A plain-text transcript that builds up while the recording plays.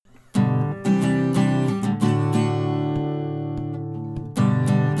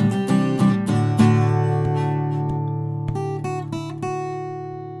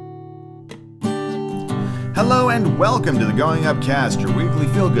Hello and welcome to the Goin Up Cast, your weekly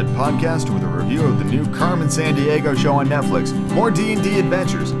feel-good podcast with a review of the new Carmen Sandiego show on Netflix, more D&D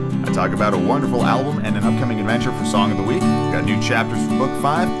adventures. I talk about a wonderful album and an upcoming adventure for Song of the Week, got new chapters for Book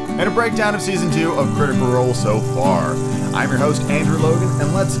 5, and a breakdown of Season 2 of Critical Role so far. I'm your host, Andrew Logan,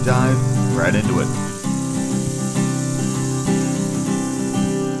 and let's dive right into it.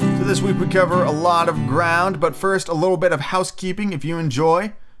 So this week we cover a lot of ground, but first a little bit of housekeeping. If you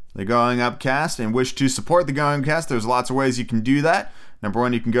enjoy the Goin Up Cast and wish to support the Goin Up Cast, there's lots of ways you can do that. Number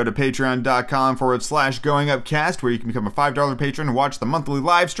one, you can go to patreon.com/Goin Up Cast, where you can become a $5 patron and watch the monthly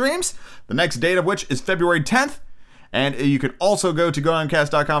live streams, the next date of which is February 10th. And you can also go to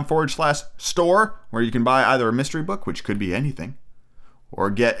goinupcast.com/store, where you can buy either a mystery book, which could be anything, or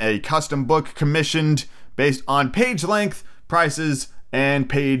get a custom book commissioned based on page length, prices, and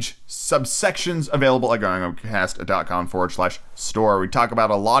page subsections available at goinupcast.com/store. We talk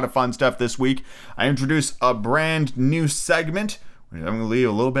about a lot of fun stuff this week. I introduce a brand new segment, which I'm going to leave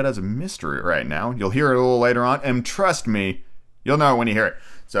a little bit as a mystery right now. You'll hear it a little later on, and trust me, you'll know when you hear it.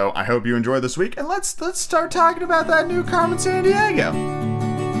 So I hope you enjoy this week, and let's start talking about that new Carmen Sandiego.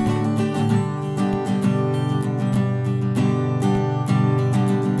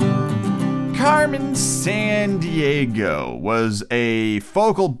 Carmen Sandiego was a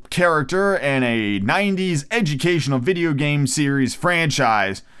focal character in a 90s educational video game series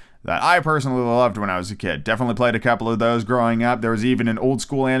franchise that I personally loved when I was a kid. Definitely played a couple of those growing up. There was even an old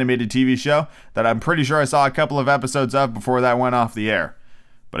school animated TV show that I'm pretty sure I saw a couple of episodes of before that went off the air.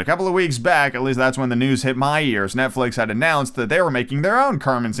 But a couple of weeks back, at least that's when the news hit my ears, Netflix had announced that they were making their own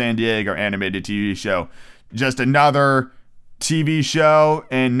Carmen Sandiego animated TV show. Just another TV show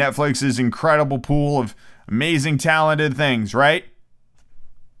in Netflix's incredible pool of amazing talented things, right?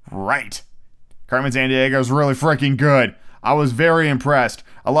 Right. Carmen Sandiego is really freaking good. I was very impressed.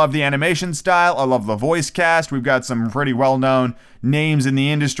 I love the animation style. I love the voice cast. We've got some pretty well-known names in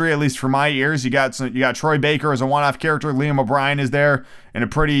the industry, at least for my ears. You got Troy Baker as a one-off character. Liam O'Brien is there in a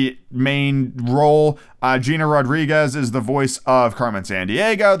pretty main role. Gina Rodriguez is the voice of Carmen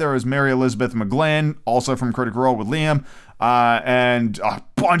Sandiego. There was Mary Elizabeth McGlynn, also from Critical Role with Liam. And a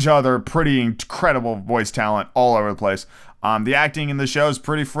bunch of other pretty incredible voice talent all over the place. The acting in the show is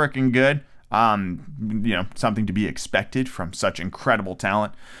pretty freaking good. Something to be expected from such incredible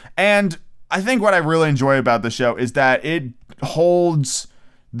talent. And I think what I really enjoy about the show is that it holds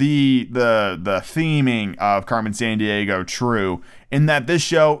the theming of Carmen Sandiego true, in that this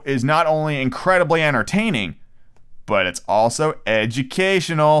show is not only incredibly entertaining, but it's also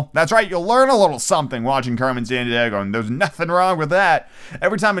educational. That's right, you'll learn a little something watching Carmen Sandiego, and there's nothing wrong with that.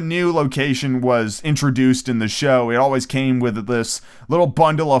 Every time a new location was introduced in the show, it always came with this little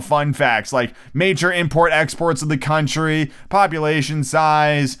bundle of fun facts, like major import-exports of the country, population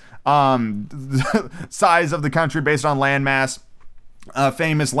size, size of the country based on landmass,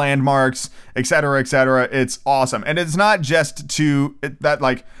 famous landmarks, etc., etc. It's awesome. And it's not just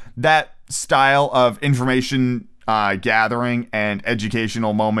that style of information gathering and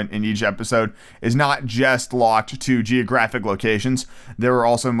educational moment in each episode is not just locked to geographic locations. There were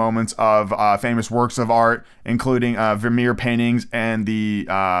also moments of famous works of art, including Vermeer paintings, and the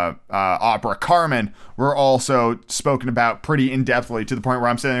opera Carmen were also spoken about pretty in-depthly, to the point where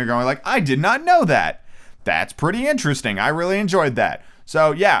I'm sitting there going like, I did not know that. That's pretty interesting. I really enjoyed that.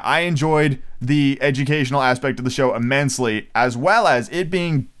 So yeah, I enjoyed the educational aspect of the show immensely, as well as it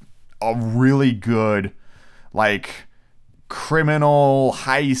being a really good criminal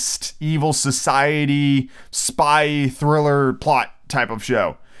heist, evil society, spy thriller plot type of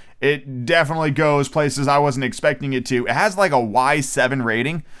show. It definitely goes places I wasn't expecting it to. It has a Y7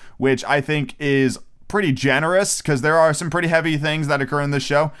 rating, which I think is pretty generous, because there are some pretty heavy things that occur in this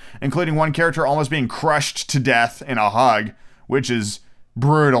show, including one character almost being crushed to death in a hug, which is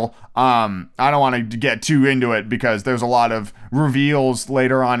brutal. I don't want to get too into it, because there's a lot of reveals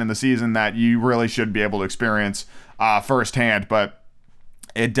later on in the season that you really should be able to experience firsthand, but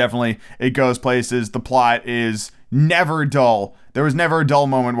it goes places. The plot is never dull. There was never a dull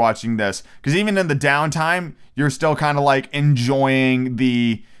moment watching this, because even in the downtime, you're still kind of enjoying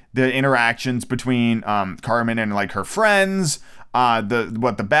the interactions between Carmen and her friends,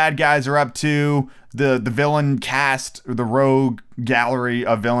 what the bad guys are up to. The villain cast, the rogue gallery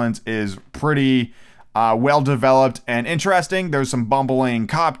of villains is pretty well developed and interesting. There's some bumbling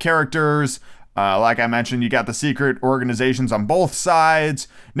cop characters. Like I mentioned, you got the secret organizations on both sides.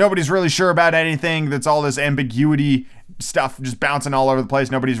 Nobody's really sure about anything. That's all this ambiguity stuff just bouncing all over the place.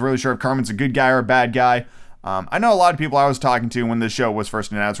 Nobody's really sure if Carmen's a good guy or a bad guy. I know a lot of people I was talking to when this show was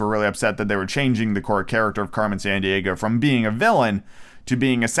first announced were really upset that they were changing the core character of Carmen Sandiego from being a villain to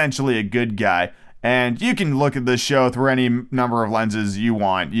being essentially a good guy. And you can look at this show through any number of lenses you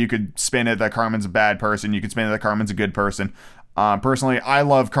want. You could spin it that Carmen's a bad person. You could spin it that Carmen's a good person. Personally, I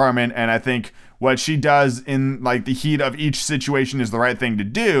love Carmen, and I think what she does in like the heat of each situation is the right thing to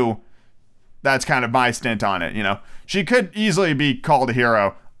do. That's kind of my stint on it. She could easily be called a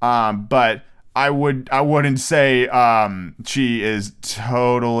hero, but I wouldn't say she is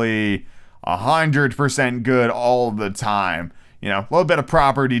totally 100% good all the time. A little bit of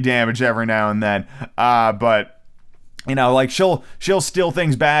property damage every now and then, but. Like she'll steal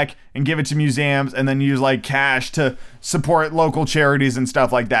things back and give it to museums and then use like cash to support local charities and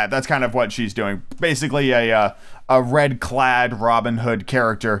stuff like that. That's kind of what she's doing. Basically a red-clad Robin Hood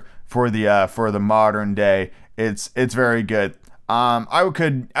character for the modern day. It's very good. I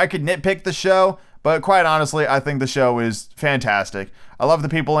could nitpick the show, but quite honestly, I think the show is fantastic. I love the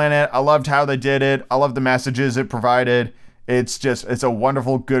people in it. I loved how they did it. I love the messages it provided. It's a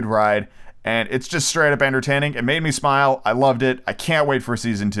wonderful, good ride. And it's just straight up entertaining. It made me smile. I loved it. I can't wait for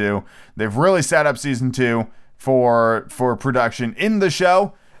season 2. They've really set up season 2 for production in the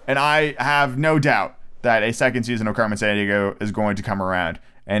show. And I have no doubt that a second season of Carmen Sandiego is going to come around.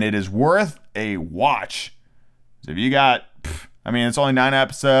 And it is worth a watch. So if you got, it's only 9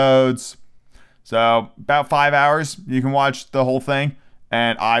 episodes. So about 5 hours, you can watch the whole thing.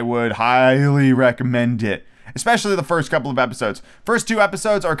 And I would highly recommend it. Especially the first couple of episodes. First 2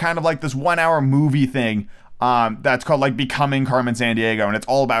 episodes are kind of like this 1 hour movie thing that's called like Becoming Carmen Sandiego, and it's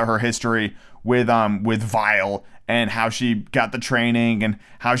all about her history with Vile and how she got the training and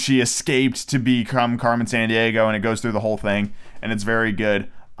how she escaped to become Carmen Sandiego, and it goes through the whole thing, and it's very good.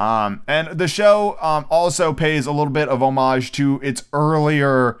 And the show also pays a little bit of homage to its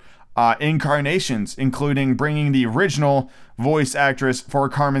earlier incarnations, including bringing the original voice actress for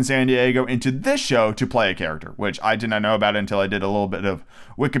Carmen Sandiego into this show to play a character, which I did not know about until I did a little bit of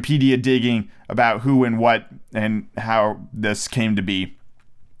Wikipedia digging about who and what and how this came to be.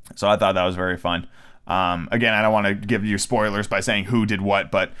 So I thought that was very fun. Again, I don't want to give you spoilers by saying who did what,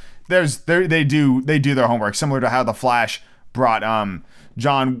 but they do their homework, similar to how The Flash brought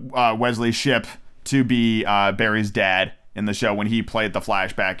John Wesley Shipp to be Barry's dad in the show when he played the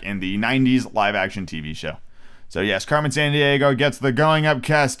Flash back in the 90s live action TV show. So yes, Carmen Sandiego gets the Goin Up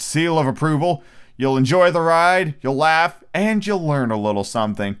Cast seal of approval. You'll enjoy the ride, you'll laugh, and you'll learn a little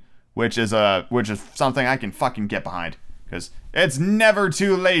something, which is something I can fucking get behind, because it's never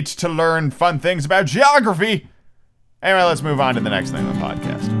too late to learn fun things about geography. Anyway, let's move on to the next thing on the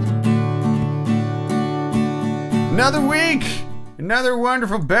podcast. Another week, another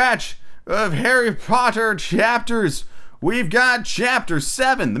wonderful batch of Harry Potter chapters. We've got Chapter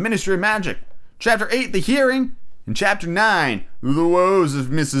 7, The Ministry of Magic, Chapter 8, The Hearing, and Chapter 9, The Woes of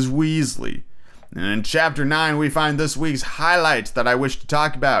Mrs. Weasley. And in Chapter 9, we find this week's highlight that I wish to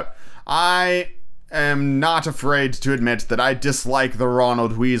talk about. I am not afraid to admit that I dislike the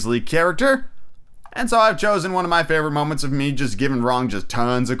Ronald Weasley character, and so I've chosen one of my favorite moments of me just giving Ron just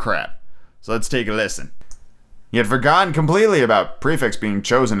tons of crap. So let's take a listen. He had forgotten completely about prefects being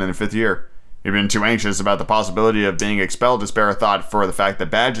chosen in the 5th year. He'd been too anxious about the possibility of being expelled to spare a thought for the fact that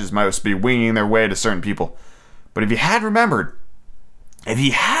badges must be winging their way to certain people. But if he had remembered, if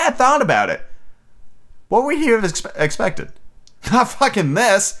he had thought about it, what would he have expected? Not fucking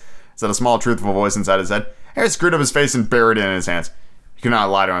this, said a small, truthful voice inside his head. Harry screwed up his face and buried it in his hands. He could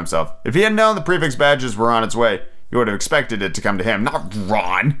not lie to himself. If he had known the prefect's badges were on its way, he would have expected it to come to him, not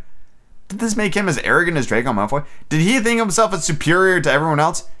Ron. Did this make him as arrogant as Draco Malfoy? Did he think himself as superior to everyone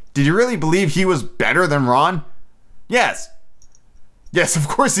else? Did he really believe he was better than Ron? Yes. Yes, of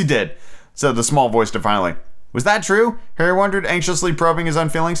course he did, said the small voice defiantly. Was that true? Harry wondered, anxiously probing his own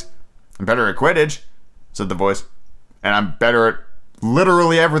feelings. I'm better at Quidditch, said the voice. And I'm better at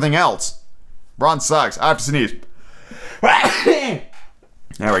literally everything else. Ron sucks. I have to sneeze.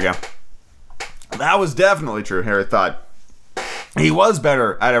 There we go. That was definitely true, Harry thought. He was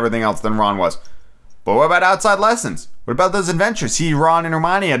better at everything else than Ron was. But what about outside lessons? What about those adventures he, Ron, and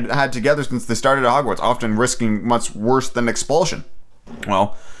Hermione had together since they started at Hogwarts, often risking much worse than expulsion?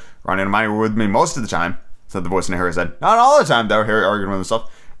 Well, Ron and Hermione were with me most of the time, said the voice in Harry's head. Not all the time, though, Harry argued with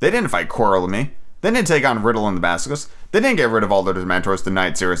himself. They didn't fight Quirrell with me. They didn't take on Riddle and the Basilisk. They didn't get rid of all the Dementors the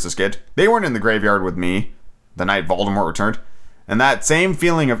night Sirius escaped. They weren't in the graveyard with me the night Voldemort returned. And that same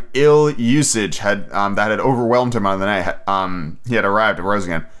feeling of ill usage that had overwhelmed him on the night he had arrived at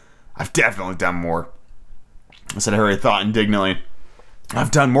Rosengate. I've definitely done more, said Harry thought indignantly.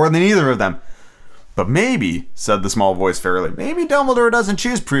 I've done more than either of them. But maybe, said the small voice fairly, maybe Dumbledore doesn't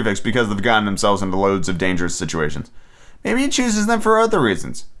choose prefects because they've gotten themselves into loads of dangerous situations. Maybe he chooses them for other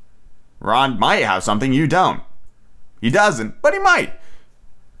reasons. Ron might have something you don't. He doesn't, but he might.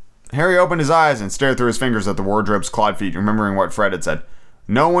 Harry opened his eyes and stared through his fingers at the wardrobe's clawed feet, remembering what Fred had said.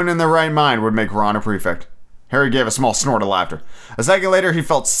 No one in their right mind would make Ron a prefect. Harry gave a small snort of laughter. A second later, he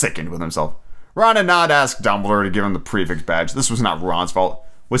felt sickened with himself. Ron had not asked Dumbledore to give him the prefect badge. This was not Ron's fault.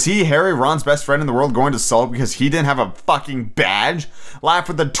 Was he, Harry, Ron's best friend in the world, going to sulk because he didn't have a fucking badge? Laugh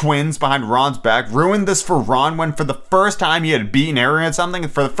with the twins behind Ron's back? Ruin this for Ron when for the first time he had beaten Harry at something?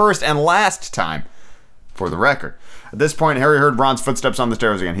 For the first and last time. For the record. At this point, Harry heard Ron's footsteps on the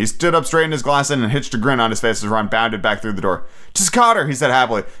stairs again. He stood up, straightened his glasses, and hitched a grin on his face as Ron bounded back through the door. Just caught her, he said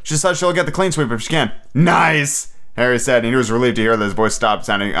happily. She said she'll get the clean sweep if she can. Nice, Harry said, and he was relieved to hear that his voice stopped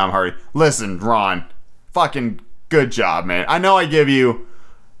sounding hearty. Listen, Ron. Fucking good job, man. I know I give you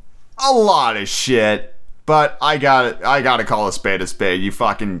a lot of shit, but I gotta call a spade a spade.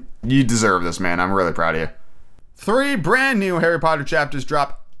 You deserve this, man. I'm really proud of you. 3 brand new Harry Potter chapters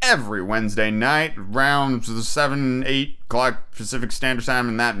drop every Wednesday night around 7, 8 o'clock Pacific Standard Time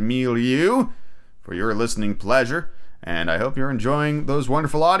in that milieu for your listening pleasure. And I hope you're enjoying those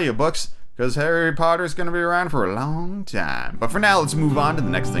wonderful audiobooks because Harry Potter is going to be around for a long time. But for now, let's move on to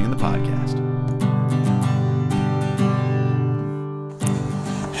the next thing in the podcast.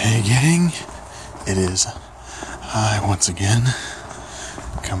 Hey gang, it is I once again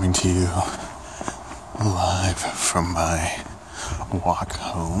coming to you live from my walk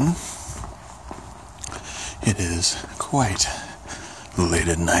home. It is quite late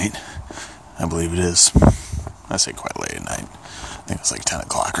at night. I believe it is. I say quite late at night. I think it's like 10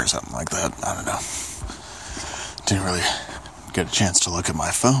 o'clock or something like that. I don't know. Didn't really get a chance to look at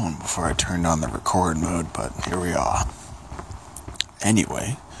my phone before I turned on the record mode, but here we are.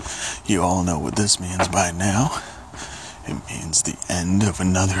 Anyway, you all know what this means by now. It means the end of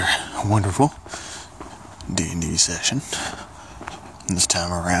another wonderful D&D session. This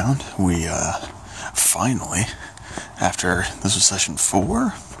time around, we finally, after this was session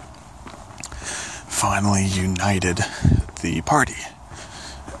 4, finally united the party.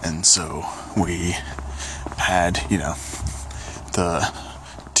 And so we had, the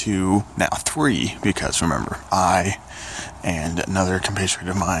 2, now 3, because remember, I and another compatriot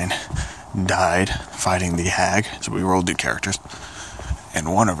of mine died fighting the hag, so we rolled 2 characters.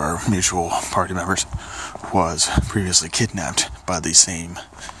 And one of our mutual party members was previously kidnapped by the same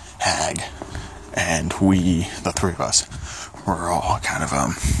hag. And we, the 3 of us, were all kind of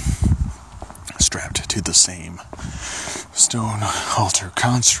strapped to the same stone altar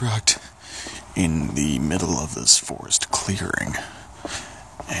construct in the middle of this forest clearing.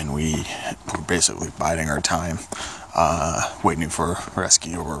 And we were basically biding our time, waiting for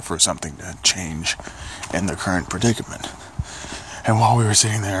rescue or for something to change in the current predicament. And while we were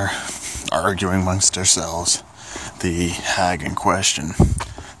sitting there arguing amongst ourselves, the hag in question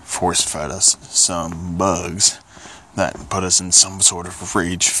force-fed us some bugs that put us in some sort of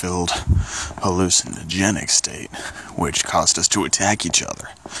rage-filled hallucinogenic state, which caused us to attack each other.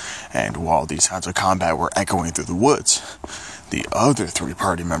 And while these sounds of combat were echoing through the woods, the other 3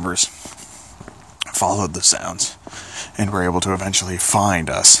 party members followed the sounds and were able to eventually find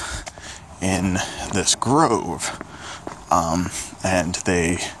us in this grove. And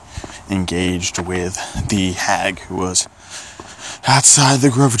they engaged with the hag who was outside the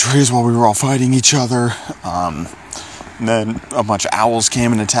grove of trees while we were all fighting each other. Then a bunch of owls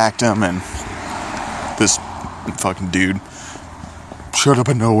came and attacked him, and this fucking dude showed up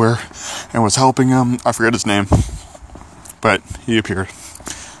in nowhere and was helping him. I forget his name, but he appeared.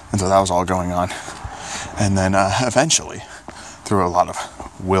 And so that was all going on. And then eventually, through a lot of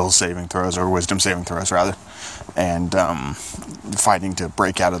wisdom saving throws rather, and fighting to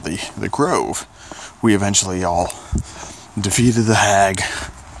break out of the grove, we eventually all defeated the hag,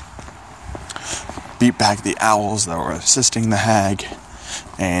 beat back the owls that were assisting the hag,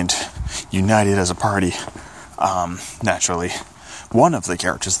 and united as a party. Naturally, one of the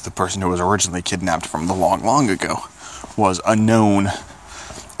characters, the person who was originally kidnapped from the long ago, was a known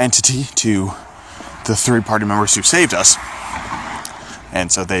entity to the 3 party members who saved us.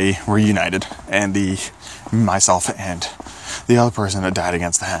 And so they were united, and myself and the other person that died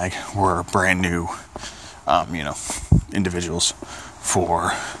against the hag were brand new, individuals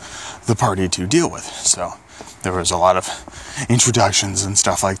for the party to deal with. So there was a lot of introductions and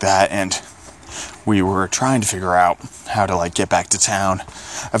stuff like that, and we were trying to figure out how to get back to town.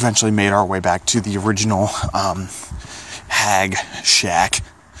 Eventually made our way back to the original hag shack,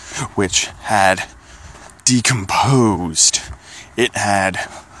 which had decomposed. It had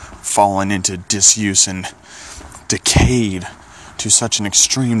fallen into disuse and decayed to such an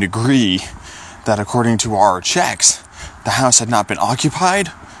extreme degree that, according to our checks, the house had not been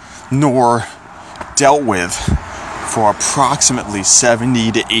occupied nor dealt with for approximately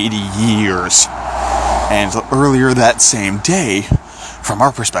 70 to 80 years. And earlier that same day, from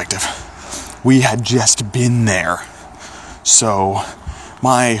our perspective, we had just been there. So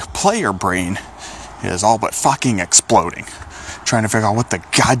my player brain is all but fucking exploding, trying to figure out what the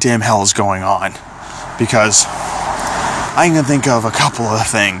goddamn hell is going on. Because I can think of a couple of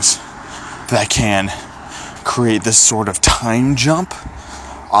things that can create this sort of time jump.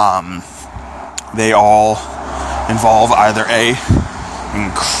 They all involve either A,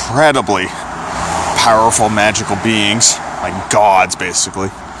 incredibly powerful magical beings, like gods basically,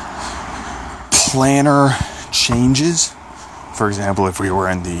 planar changes. For example, if we were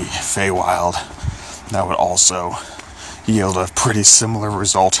in the Feywild, that would also yield a pretty similar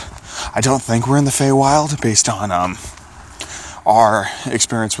result. I don't think we're in the Feywild based on our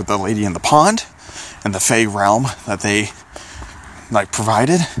experience with the Lady in the Pond and the Fey realm that they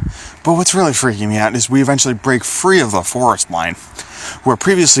provided. But what's really freaking me out is we eventually break free of the forest line, where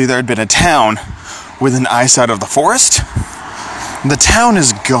previously there had been a town within eyesight of the forest. The town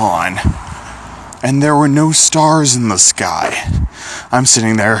is gone, and there were no stars in the sky. I'm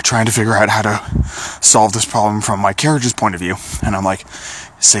sitting there trying to figure out how to solve this problem from my character's point of view, and I'm like,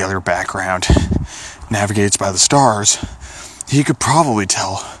 sailor background, navigates by the stars. He could probably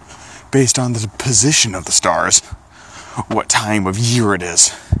tell, based on the position of the stars, what time of year it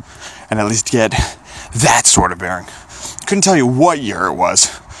is, and at least get that sort of bearing. Couldn't tell you what year it was,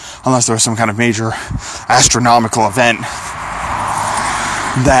 unless there was some kind of major astronomical event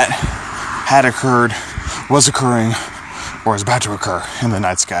that had occurred, was occurring, or was about to occur in the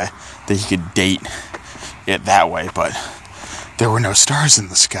night sky, that he could date it that way. But there were no stars in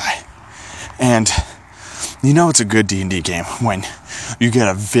the sky. And you know it's a good D&D game when you get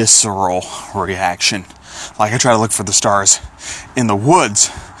a visceral reaction. Like, I try to look for the stars in the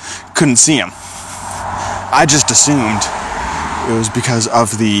woods, couldn't see them. I just assumed it was because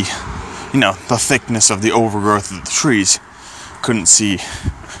of the thickness of the overgrowth of the trees. Couldn't see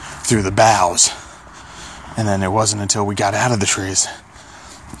through the boughs. And then it wasn't until we got out of the trees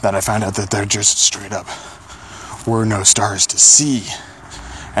that I found out that there just straight up were no stars to see.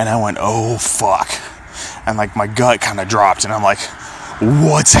 And I went, oh fuck. And my gut kind of dropped, and I'm like,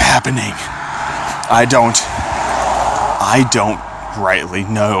 what's happening? I don't rightly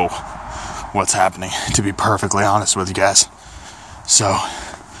know what's happening, to be perfectly honest with you guys. So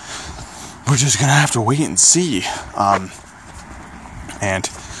we're just gonna have to wait and see. And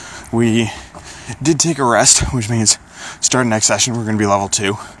we did take a rest, which means starting next session we're gonna be level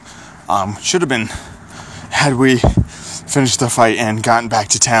 2. Should have been, had we finished the fight and gotten back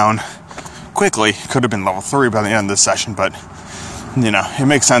to town quickly, could have been level 3 by the end of this session, but it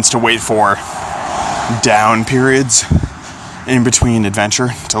makes sense to wait for down periods in between adventure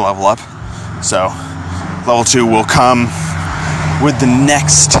to level up. So level 2 will come with the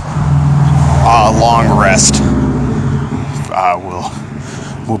next long rest.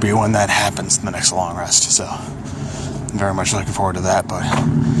 Will be when that happens, the next long rest. So I'm very much looking forward to that. But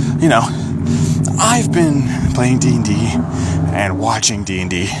I've been playing D&D and watching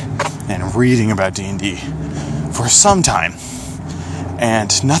D&D and reading about D&D for some time,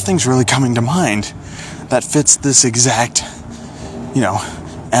 and nothing's really coming to mind that fits this exact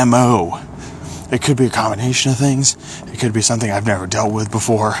MO. It could be a combination of things. It could be something I've never dealt with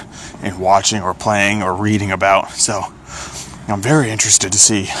before in watching or playing or reading about. So I'm very interested to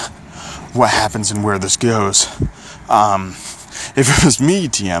see what happens and where this goes. If it was me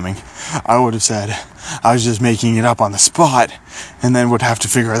TMing, I would have said I was just making it up on the spot and then would have to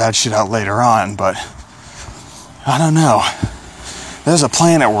figure that shit out later on. But I don't know. There's a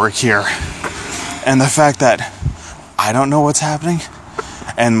plan at work here. And the fact that I don't know what's happening,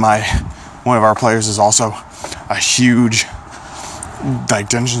 and one of our players is also a huge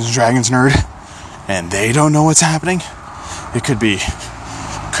Dungeons and Dragons nerd, and they don't know what's happening. It could be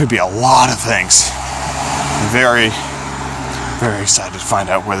a lot of things. I'm very, very excited to find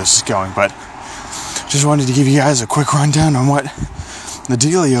out where this is going, but just wanted to give you guys a quick rundown on what the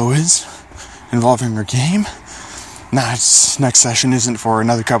dealio is involving our game. Next session isn't for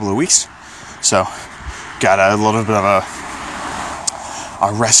another couple of weeks, so got a little bit of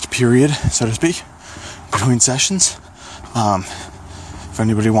a rest period, so to speak, between sessions. If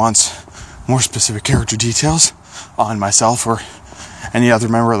anybody wants more specific character details on myself or any other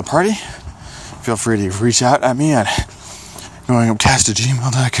member of the party, feel free to reach out at me at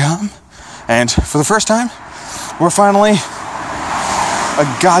goinupcast@gmail.com. And for the first time, we're finally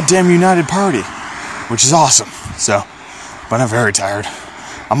a goddamn united party, which is awesome. So, but I'm very tired.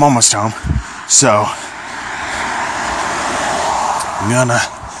 I'm almost home, so I'm gonna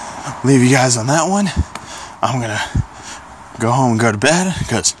leave you guys on that one. I'm gonna go home and go to bed,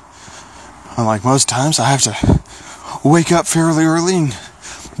 because unlike most times, I have to wake up fairly early and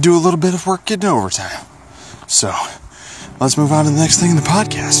do a little bit of work getting overtime. So, let's move on to the next thing in the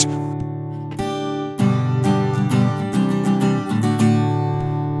podcast.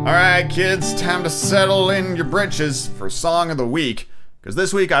 Alright, kids, time to settle in your britches for Song of the Week. Because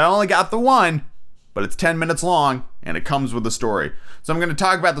this week I only got the one, but it's 10 minutes long, and it comes with a story. So I'm going to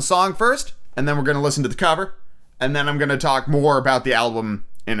talk about the song first, and then we're going to listen to the cover, and then I'm going to talk more about the album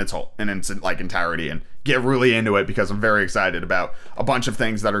in its entirety, and get really into it, because I'm very excited about a bunch of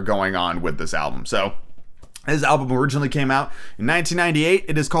things that are going on with this album. So, this album originally came out in 1998.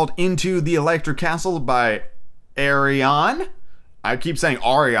 It is called Into the Electric Castle by Ayreon. I keep saying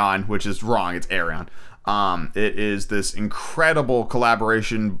Ayreon, which is wrong. It's Ayreon. It is this incredible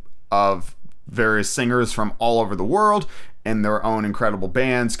collaboration of various singers from all over the world and their own incredible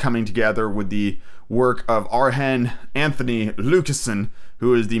bands coming together with the work of Ayreon Anthony Lucassen,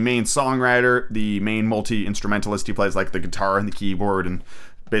 who is the main songwriter, the main multi-instrumentalist. He plays like the guitar and the keyboard and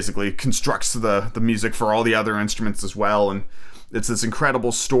basically constructs the music for all the other instruments as well. And it's this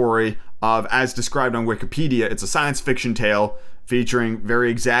incredible story of, as described on Wikipedia, it's a science fiction tale featuring very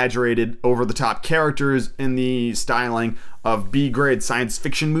exaggerated, over-the-top characters in the styling of B-grade science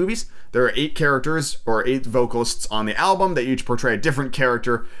fiction movies. There are 8 characters, or 8 vocalists on the album. They each portray a different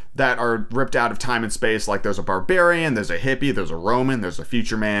character that are ripped out of time and space. Like, there's a barbarian, there's a hippie, there's a Roman, there's a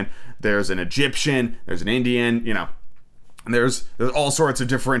future man, there's an Egyptian, there's an Indian, there's all sorts of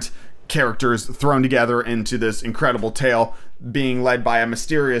different characters thrown together into this incredible tale, being led by a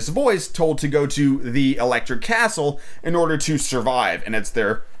mysterious voice told to go to the Electric Castle in order to survive. And it's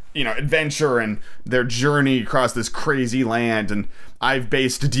their, adventure and their journey across this crazy land. And I've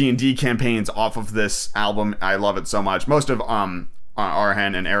based D&D campaigns off of this album. I love it so much. Most of Ayreon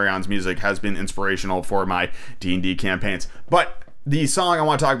and Ayreon's music has been inspirational for my D&D campaigns. But the song I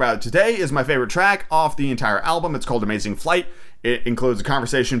want to talk about today is my favorite track off the entire album. It's called Amazing Flight. It includes a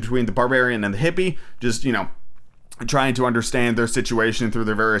conversation between the barbarian and the hippie, just, trying to understand their situation through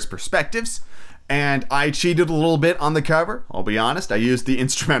their various perspectives. And I cheated a little bit on the cover, I'll be honest. I used the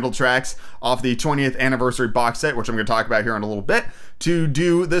instrumental tracks off the 20th anniversary box set, which I'm going to talk about here in a little bit, to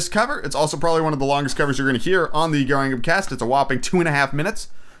do this cover. It's also probably one of the longest covers you're going to hear on the Goin Up Cast. It's a whopping 2.5 minutes.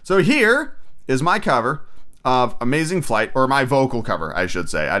 So here is my cover of Amazing Flight, or my vocal cover, I should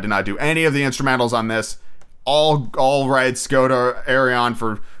say. I did not do any of the instrumentals on this. All rights go to Ayreon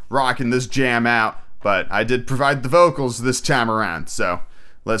for rocking this jam out, but I did provide the vocals this time around. So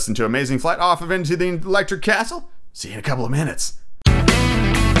listen to Amazing Flight off of Into the Electric Castle. See you in a couple of minutes.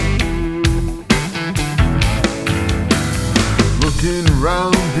 Looking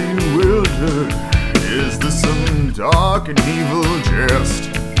around bewildered, is this some dark and evil jest?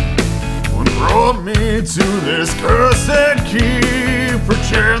 What brought me to this cursed key?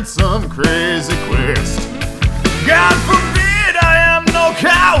 Perchance some crazy quest. God forbid I am no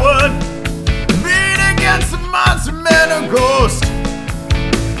coward, beat against a monster man or ghost.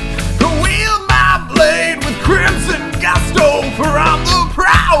 Wield my blade with crimson gusto, for I'm the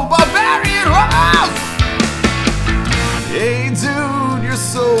proud barbarian host. Hey dude, you're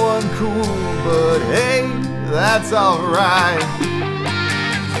so uncool, but hey, that's alright.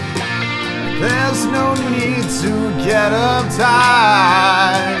 There's no need to get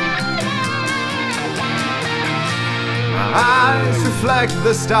uptight. My eyes reflect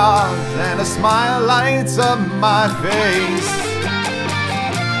the stars and a smile lights up my face.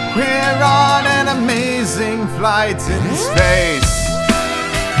 We're on an amazing flight in space.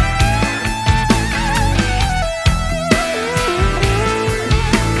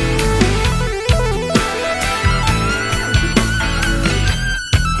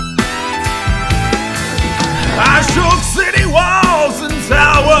 I shook city walls and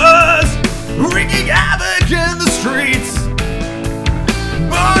towers, wreaking havoc in the streets.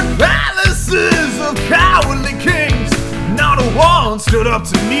 Burned palaces of cowardly kings, not a one stood up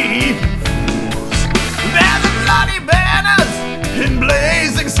to me. There's the bloody banners in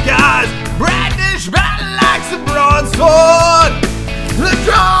blazing skies, brandished battle axe and broadsword. The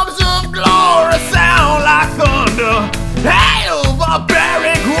drums of glory sound like thunder. Hail,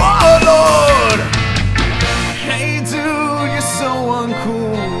 barbaric warlord! Hey dude, you're so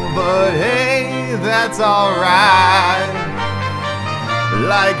uncool, but hey, that's alright.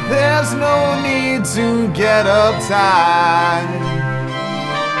 Like there's no need to get uptight.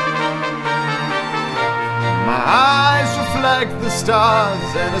 My eyes reflect the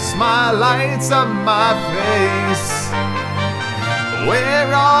stars and a smile lights up my face.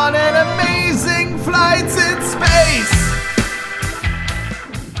 We're on an amazing flight in space.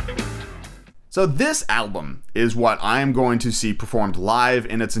 So this album is what I am going to see performed live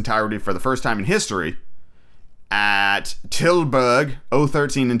in its entirety for the first time in history at Tilburg,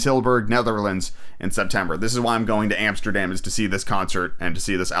 O13 in Tilburg, Netherlands in September. This is why I'm going to Amsterdam, is to see this concert and to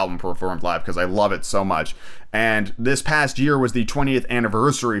see this album performed live, because I love it so much. And this past year was the 20th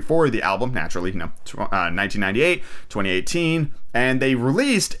anniversary for the album, naturally, 1998, 2018, and they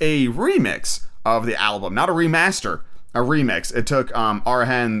released a remix of the album, not a remaster, a remix. It took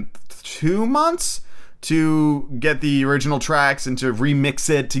Ayreon 2 months to get the original tracks and to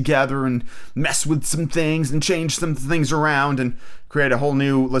remix it together and mess with some things and change some things around and create a whole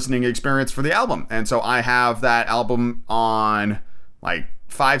new listening experience for the album. And so I have that album on like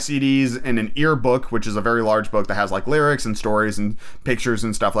 5 CDs and an earbook, which is a very large book that has like lyrics and stories and pictures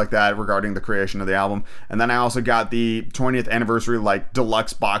and stuff like that regarding the creation of the album. And then I also got the 20th anniversary like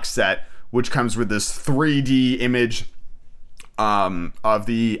deluxe box set, which comes with this 3D image of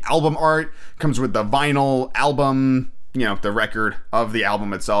the album art, comes with the vinyl album, the record of the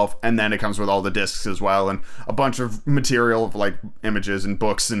album itself, and then it comes with all the discs as well, and a bunch of material of like images and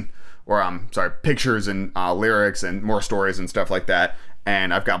books pictures and lyrics and more stories and stuff like that.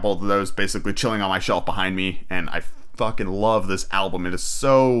 And I've got both of those basically chilling on my shelf behind me, and I fucking love this album. It is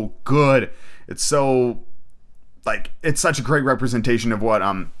so good. It's so it's such a great representation of what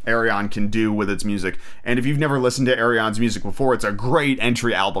Ayreon can do with its music. And if you've never listened to Ayreon's music before, it's a great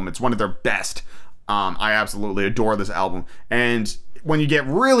entry album. It's one of their best. I absolutely adore this album. And when you get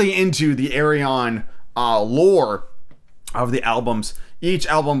really into the Ayreon lore of the albums, each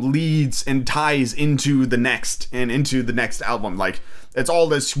album leads and ties into the next and into the next album. Like, it's all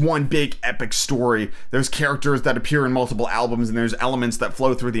this one big epic story. There's characters that appear in multiple albums, and there's elements that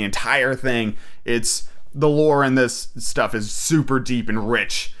flow through the entire thing. The lore in this stuff is super deep and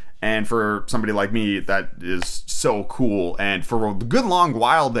rich, and for somebody like me, that is so cool. And for a good long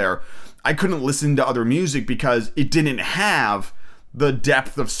while there, I couldn't listen to other music because it didn't have the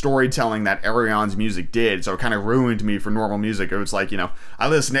depth of storytelling that Ayreon's music did, so it kind of ruined me for normal music. It was like, I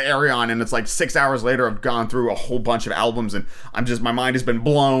listen to Ayreon, and it's like 6 hours later, I've gone through a whole bunch of albums, and my mind has been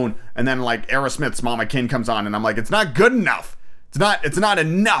blown, and then like Aerosmith's Mama Kin comes on, and I'm like, it's not good enough. It's not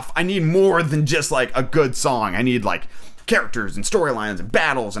enough. I need more than just like a good song. I need like characters and storylines and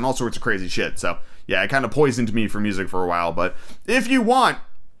battles and all sorts of crazy shit. So yeah, it kind of poisoned me for music for a while. But if you want,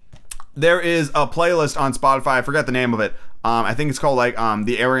 there is a playlist on Spotify. I forgot the name of it. I think it's called like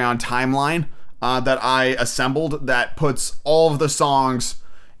the Ayreon Timeline that I assembled, that puts all of the songs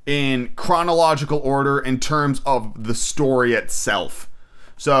in chronological order in terms of the story itself.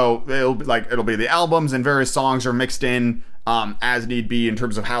 So it'll be the albums, and various songs are mixed in as need be in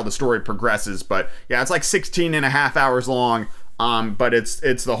terms of how the story progresses. But yeah, it's like 16 and a half hours long. But it's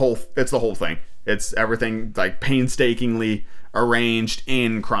the whole thing. It's everything like painstakingly arranged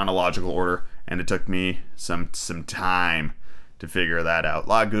in chronological order, and it took me some time to figure that out. A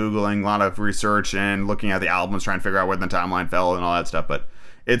lot of Googling, a lot of research, and looking at the albums, trying to figure out where the timeline fell and all that stuff. But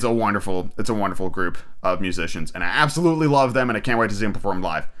it's a wonderful group of musicians, and I absolutely love them, and I can't wait to see them perform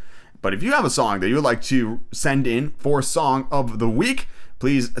live. But if you have a song that you would like to send in for Song of the Week,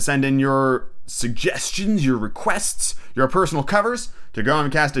 please send in your suggestions, your requests, your personal covers to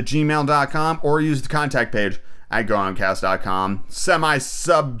goinupcast@gmail.com, or use the contact page at goinupcast.com,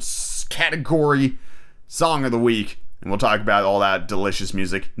 semi-sub-category Song of the Week, and we'll talk about all that delicious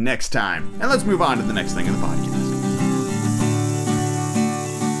music next time. And let's move on to the next thing in the podcast.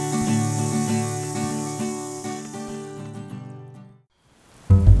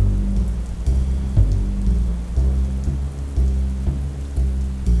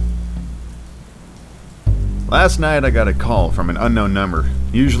 Last night I got a call from an unknown number.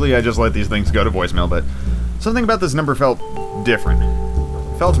 Usually I just let these things go to voicemail, but something about this number felt different.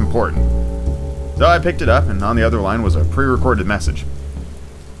 It felt important. So I picked it up, and on the other line was a pre-recorded message.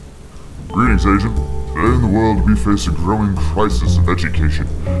 Greetings, Agent. Today in the world we face a growing crisis of education,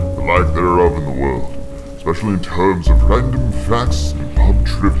 the lack thereof in the world, especially in terms of random facts and pub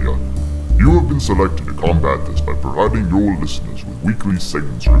trivia. You have been selected to combat this by providing your listeners with weekly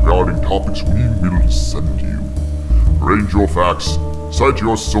segments regarding topics we will send you. Arrange your facts, cite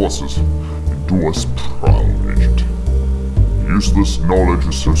your sources, and do us proud, Agent. Useless Knowledge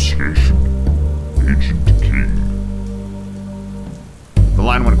Association, Agent King. The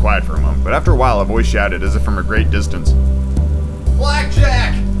line went quiet for a moment, but after a while a voice shouted, as if from a great distance,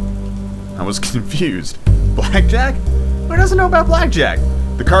 "Blackjack!" I was confused. Blackjack? Who doesn't know about Blackjack?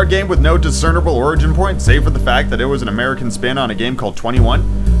 The card game with no discernible origin point, save for the fact that it was an American spin on a game called 21.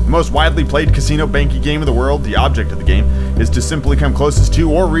 The most widely played casino banking game in the world. The object of the game is to simply come closest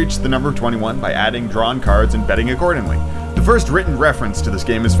to or reach the number 21 by adding drawn cards and betting accordingly. The first written reference to this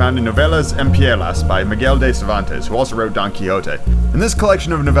game is found in Novelas Empielas by Miguel de Cervantes, who also wrote Don Quixote. In this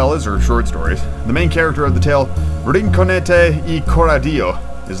collection of novellas, or short stories, the main character of the tale, Rinconete y Corradillo,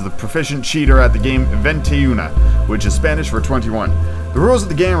 is the proficient cheater at the game 21, which is Spanish for 21. The rules of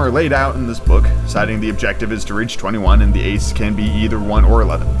the game are laid out in this book, citing the objective is to reach 21 and the ace can be either 1 or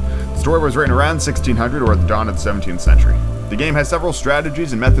 11. The story was written around 1600 or at the dawn of the 17th century. The game has several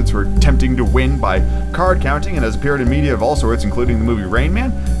strategies and methods for attempting to win by card counting and has appeared in media of all sorts, including the movie Rain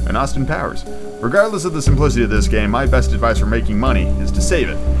Man and Austin Powers. Regardless of the simplicity of this game, my best advice for making money is to save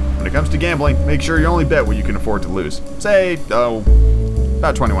it. When it comes to gambling, make sure you only bet what you can afford to lose. Say,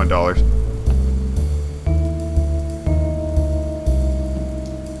 about $21.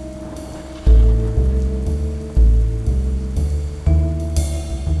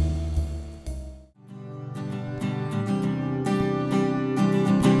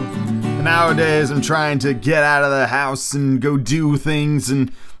 Nowadays, I'm trying to get out of the house and go do things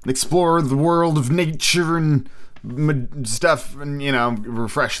and explore the world of nature and stuff and,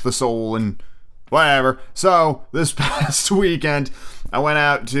 refresh the soul and whatever. So, this past weekend, I went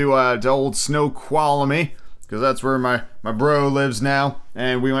out to old Snoqualmie, because that's where my bro lives now,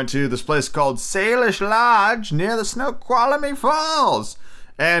 and we went to this place called Salish Lodge near the Snoqualmie Falls.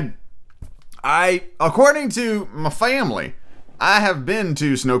 And according to my family, I have been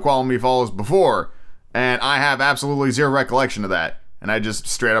to Snoqualmie Falls before, and I have absolutely zero recollection of that. And I just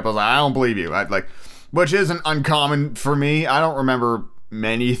straight up was like, I don't believe you. Which isn't uncommon for me. I don't remember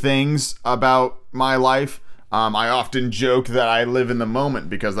many things about my life. I often joke that I live in the moment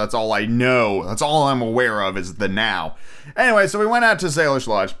because that's all I know. That's all I'm aware of is the now. Anyway, so we went out to Salish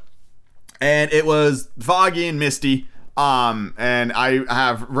Lodge, and it was foggy and misty, and I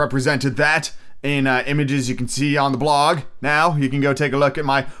have represented that in images you can see on the blog. Now you can go take a look at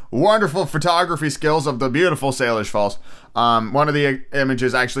my wonderful photography skills of the beautiful Salish Falls. One of the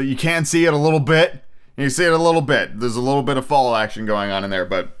images, actually, you can see it a little bit. You see it a little bit. There's a little bit of fall action going on in there,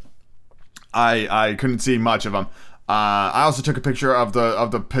 but I couldn't see much of them. I also took a picture of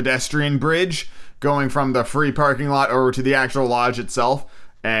the pedestrian bridge going from the free parking lot over to the actual lodge itself,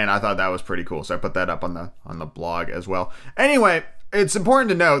 and I thought that was pretty cool. So I put that up on the blog as well. Anyway, it's important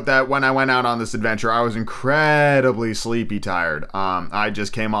to note that when I went out on this adventure, I was incredibly sleepy tired. I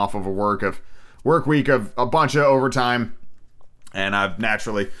just came off of a work week of a bunch of overtime, and I'm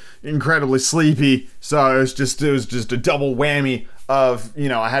naturally incredibly sleepy. So it was just a double whammy of,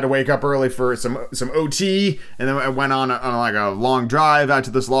 I had to wake up early for some OT, and then I went on like a long drive out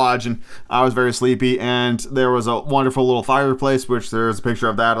to this lodge, and I was very sleepy. And there was a wonderful little fireplace, which there's a picture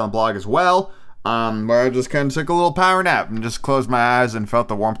of that on the blog as well. Where I just kind of took a little power nap and just closed my eyes and felt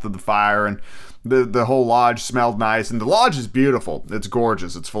the warmth of the fire, and the whole lodge smelled nice, and the lodge is beautiful. It's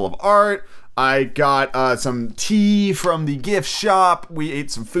gorgeous. It's full of art. I got some tea from the gift shop. We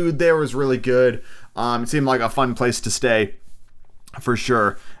ate some food there. It was really good. It seemed like a fun place to stay for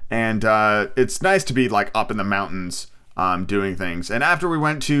sure, and it's nice to be like up in the mountains doing things. And after we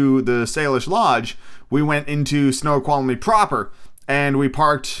went to the Salish Lodge, we went into Snoqualmie proper. And we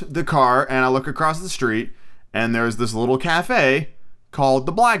parked the car, and I look across the street, and there's this little cafe called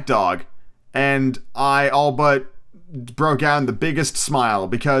the Black Dog. And I all but broke out in the biggest smile,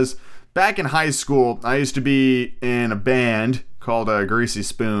 because back in high school, I used to be in a band called Greasy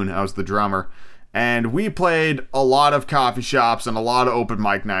Spoon. I was the drummer. And we played a lot of coffee shops and a lot of open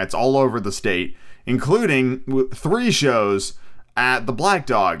mic nights all over the state, including 3 shows at the Black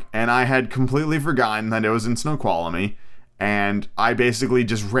Dog. And I had completely forgotten that it was in Snoqualmie. And I basically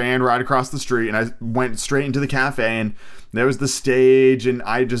just ran right across the street, and I went straight into the cafe, and there was the stage, and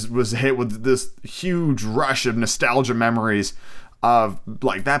I just was hit with this huge rush of nostalgia memories of,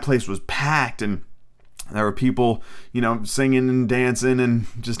 like, that place was packed, and there were people, singing and dancing and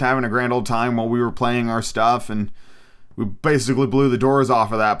just having a grand old time while we were playing our stuff, and we basically blew the doors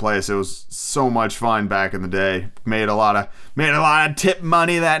off of that place. It was so much fun back in the day. Made a lot of tip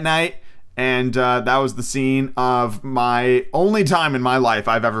money that night. And that was the scene of my only time in my life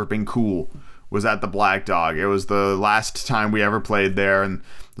I've ever been cool, was at the Black Dog. It was the last time we ever played there, and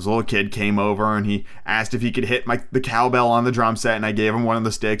this little kid came over, and he asked if he could hit the cowbell on the drum set, and I gave him one of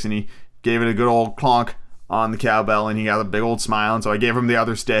the sticks, and he gave it a good old clonk on the cowbell, and he got a big old smile, and so I gave him the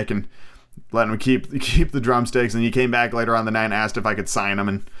other stick and let him keep the drumsticks, and he came back later on the night and asked if I could sign them,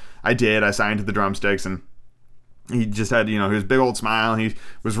 and I did. I signed the drumsticks, and he just had, his big old smile. He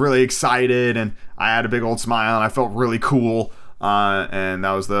was really excited, and I had a big old smile, and I felt really cool. And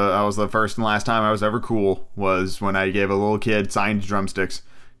that was the first and last time I was ever cool, was when I gave a little kid signed drumsticks,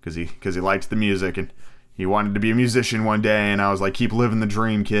 because he liked the music, and he wanted to be a musician one day. And I was like, keep living the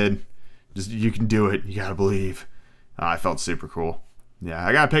dream, kid. You can do it. You gotta believe. I felt super cool. Yeah,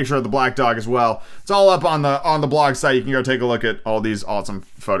 I got a picture of the black dog as well. It's all up on the blog site. You can go take a look at all these awesome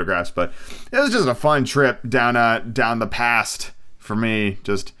photographs. But it was just a fun trip down the past for me.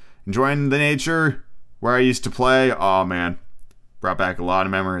 Just enjoying the nature where I used to play. Oh man, brought back a lot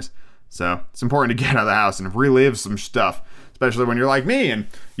of memories. So it's important to get out of the house and relive some stuff, especially when you're like me and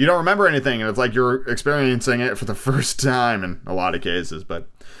you don't remember anything and it's like you're experiencing it for the first time in a lot of cases. But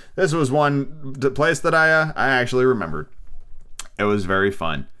this was one place that I actually remembered. It was very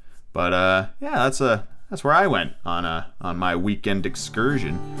fun. But yeah, that's where I went on my weekend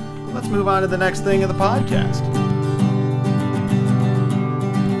excursion. But let's move on to the next thing of the podcast.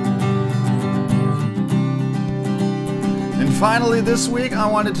 And finally this week, I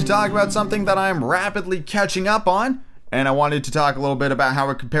wanted to talk about something that I'm rapidly catching up on, and I wanted to talk a little bit about how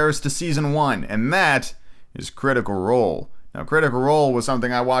it compares to Season 1, and that is Critical Role. Now, Critical Role was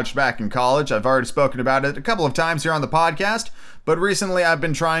something I watched back in college. I've already spoken about it a couple of times here on the podcast, but recently I've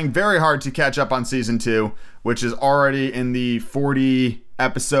been trying very hard to catch up on Season 2, which is already in the 40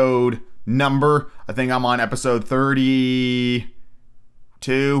 episode number. I think I'm on episode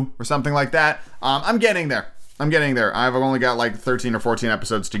 32 or something like that. I'm getting there. I've only got like 13 or 14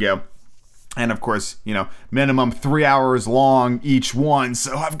 episodes to go. And of course, minimum 3 hours long each one.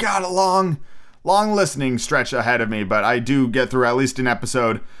 So I've got a long listening stretch ahead of me, but I do get through at least an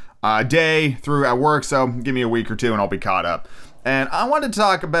episode a day through at work, so give me a week or two and I'll be caught up. And I wanted to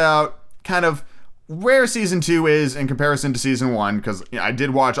talk about kind of where Season 2 is in comparison to Season 1, because I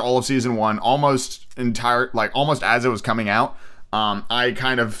did watch all of Season 1 almost as it was coming out. I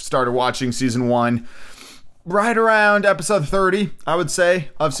kind of started watching Season 1 right around episode 30, I would say,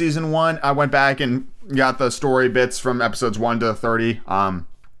 of Season 1. I went back and got the story bits from episodes 1 to 30.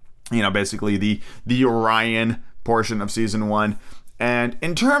 Basically the Orion portion of Season 1. And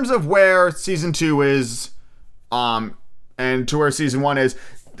in terms of where Season 2 is, and to where Season 1 is,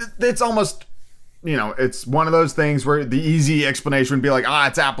 it's almost, it's one of those things where the easy explanation would be like,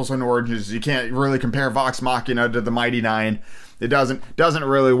 it's apples and oranges. You can't really compare Vox Machina to the Mighty Nine. It doesn't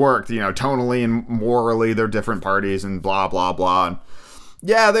really work. Tonally and morally, they're different parties and blah, blah, blah. And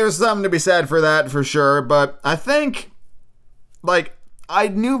yeah, there's something to be said for that, for sure. But I think, I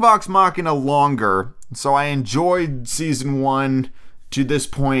knew Vox Machina longer, so I enjoyed Season 1 to this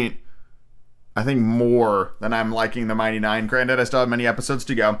point, I think, more than I'm liking the Mighty Nine. Granted, I still have many episodes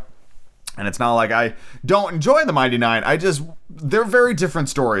to go. And it's not like I don't enjoy the Mighty Nine. They're very different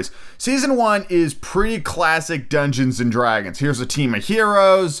stories. Season 1 is pretty classic Dungeons and Dragons. Here's a team of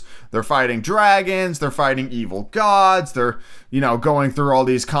heroes. They're fighting dragons. They're fighting evil gods. They're, going through all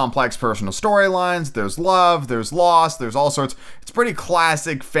these complex personal storylines. There's love. There's loss. There's all sorts. It's pretty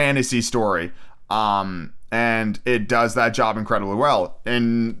classic fantasy story. And it does that job incredibly well.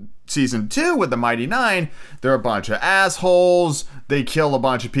 In Season 2 with the Mighty Nine, they're a bunch of assholes. They kill a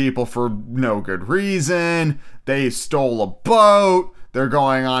bunch of people for no good reason. They stole a boat. They're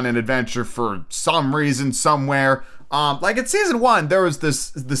going on an adventure for some reason somewhere. In Season 1, there was the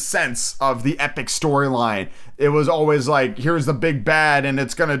sense of the epic storyline. It was always like, here's the big bad and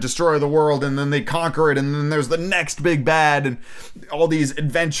it's going to destroy the world, and then they conquer it, and then there's the next big bad, and all these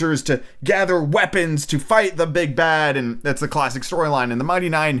adventures to gather weapons to fight the big bad, and that's the classic storyline. And the Mighty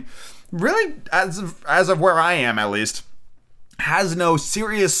Nine, really, as of where I am at least, has no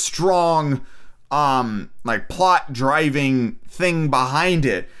serious, strong, plot driving thing behind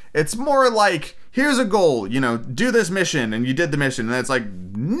it. It's more like, here's a goal, do this mission, and you did the mission, and it's like,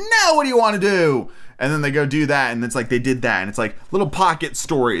 now what do you want to do? And then they go do that, and it's like they did that, and it's like little pocket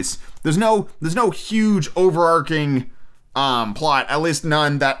stories. There's no huge overarching plot, at least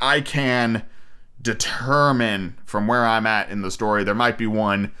none that I can determine from where I'm at in the story. There might be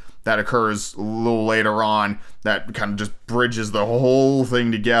one that occurs a little later on that kind of just bridges the whole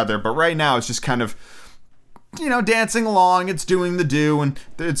thing together, but right now it's just kind of, dancing along. It's doing the do, and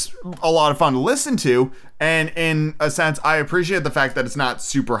it's a lot of fun to listen to. And in a sense, I appreciate the fact that it's not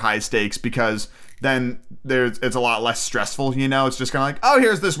super high stakes, because then it's a lot less stressful. It's just kind of like, oh,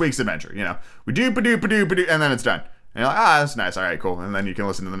 here's this week's adventure. We do, and then it's done. And you're like, that's nice. All right, cool. And then you can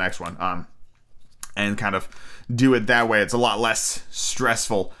listen to the next one. And kind of do it that way. It's a lot less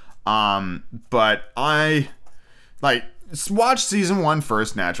stressful. But I watch Season 1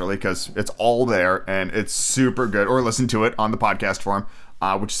 first, naturally, because it's all there and it's super good. Or listen to it on the podcast form,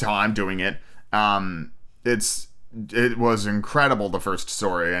 which is how I'm doing it. It was incredible, the first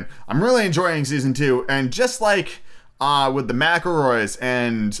story, and I'm really enjoying Season 2. And just like with the McElroys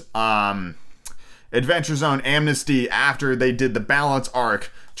and Adventure Zone Amnesty, after they did the balance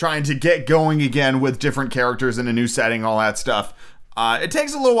arc, trying to get going again with different characters in a new setting, all that stuff, it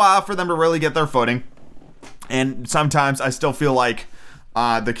takes a little while for them to really get their footing. And sometimes I still feel like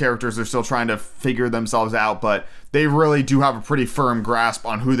the characters are still trying to figure themselves out, but they really do have a pretty firm grasp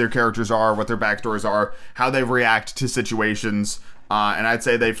on who their characters are, what their backstories are, how they react to situations. And I'd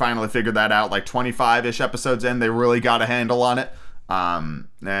say they finally figured that out like 25-ish episodes in. They really got a handle on it. And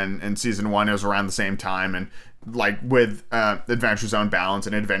in season 1, it was around the same time. And like with Adventure Zone Balance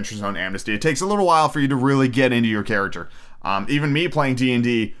and Adventure Zone Amnesty, it takes a little while for you to really get into your character. Even me playing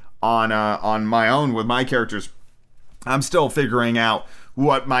D&D on my own with my characters, I'm still figuring out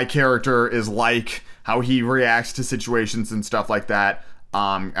what my character is like, how he reacts to situations and stuff like that.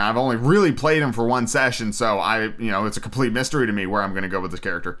 I've only really played him for one session, so it's a complete mystery to me where I'm going to go with this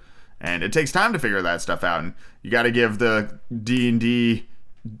character. And it takes time to figure that stuff out, and you got to give the D&D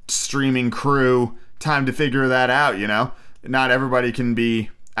streaming crew time to figure that out, Not everybody can be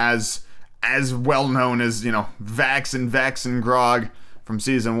as well known as, Vax and Vex and Grog from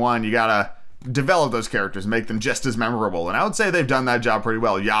season 1. You got to develop those characters, make them just as memorable. And I would say they've done that job pretty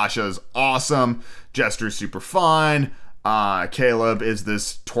well. Yasha's awesome. Jester's super fun. Caleb is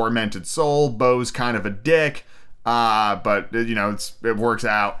this tormented soul. Bo's kind of a dick. But it works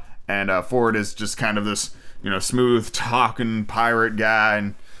out. And Ford is just kind of this, smooth talking pirate guy.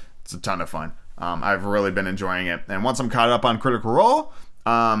 And it's a ton of fun. I've really been enjoying it. And once I'm caught up on Critical Role,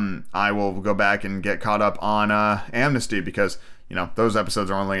 I will go back and get caught up on Amnesty, because those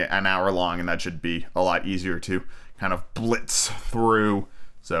episodes are only an hour long, and that should be a lot easier to kind of blitz through.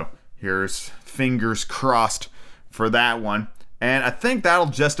 So here's fingers crossed for that one. And I think that'll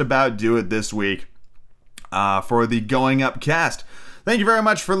just about do it this week for the Going Up Cast. Thank you very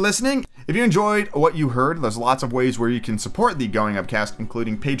much for listening. If you enjoyed what you heard, there's lots of ways where you can support the Going Up Cast,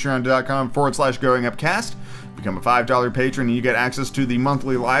 including patreon.com/Going Up Cast. Become a $5 patron and you get access to the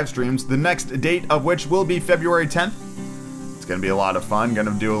monthly live streams, the next date of which will be February 10th. It's going to be a lot of fun. Going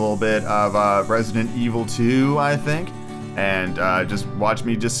to do a little bit of Resident Evil 2, I think. And just watch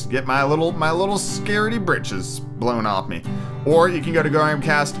me just get my little scaredy britches blown off me. Or you can go to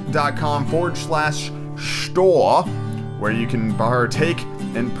goingupcast.com/store, where you can partake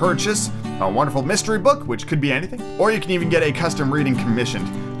and purchase a wonderful mystery book, which could be anything. Or you can even get a custom reading commissioned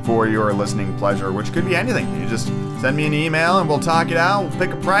for your listening pleasure, which could be anything. You just send me an email and we'll talk it out, we'll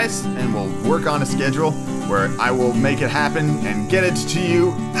pick a price, and we'll work on a schedule where I will make it happen and get it to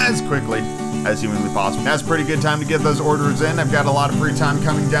you as quickly as humanly possible. Now's a pretty good time to get those orders in. I've got a lot of free time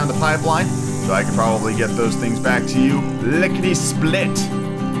coming down the pipeline, so I can probably get those things back to you lickety-split.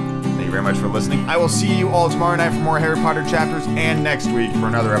 Thank you very much for listening. I will see you all tomorrow night for more Harry Potter chapters, and next week for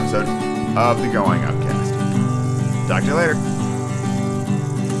another episode of the Going Up Cast. Talk to you later.